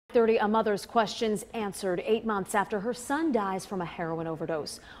30, a mother's questions answered 8 months after her son dies from a heroin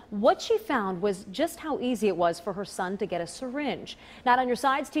overdose. What she found was just how easy it was for her son to get a syringe. Now on your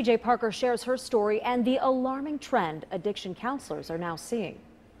sides, TJ Parker shares her story and the alarming trend addiction counselors are now seeing.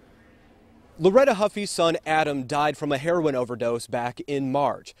 Loretta Huffey's son Adam died from a heroin overdose back in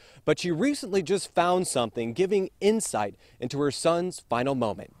March, but she recently just found something giving insight into her son's final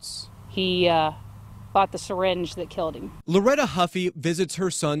moments. He bought the syringe that killed him. Loretta Huffey visits her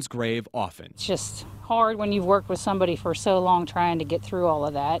son's grave often. It's just hard when you've worked with somebody for so long trying to get through all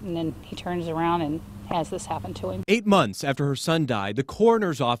of that, and then he turns around and has this happen to him. 8 months after her son died, the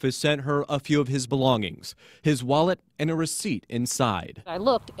coroner's office sent her a few of his belongings, his wallet and a receipt inside. I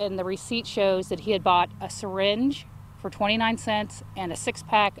looked and the receipt shows that he had bought a syringe for 29 cents and a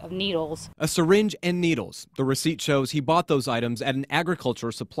 6-pack of needles. A syringe and needles. The receipt shows he bought those items at an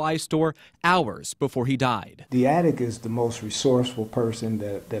agriculture supply store hours before he died. The addict is the most resourceful person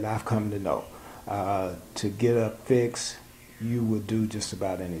that I've come to know. To get a fix, you would do just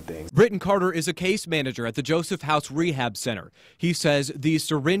about anything. Britton Carter is a case manager at the Joseph House Rehab Center. He says these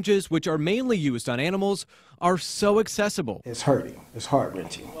syringes, which are mainly used on animals, are so accessible. It's hurting. It's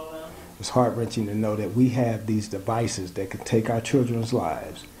heart-wrenching. It's heart-wrenching to know that we have these devices that can take our children's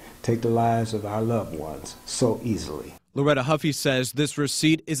lives, take the lives of our loved ones so easily. Loretta Huffey says this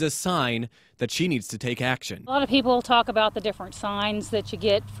receipt is a sign that she needs to take action. A lot of people talk about the different signs that you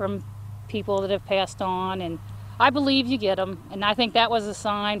get from people that have passed on, and I believe you get them, and I think that was a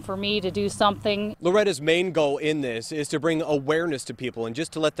sign for me to do something. Loretta's main goal in this is to bring awareness to people and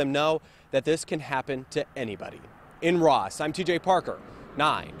just to let them know that this can happen to anybody. In Ross, I'm TJ Parker,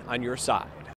 9 on your side.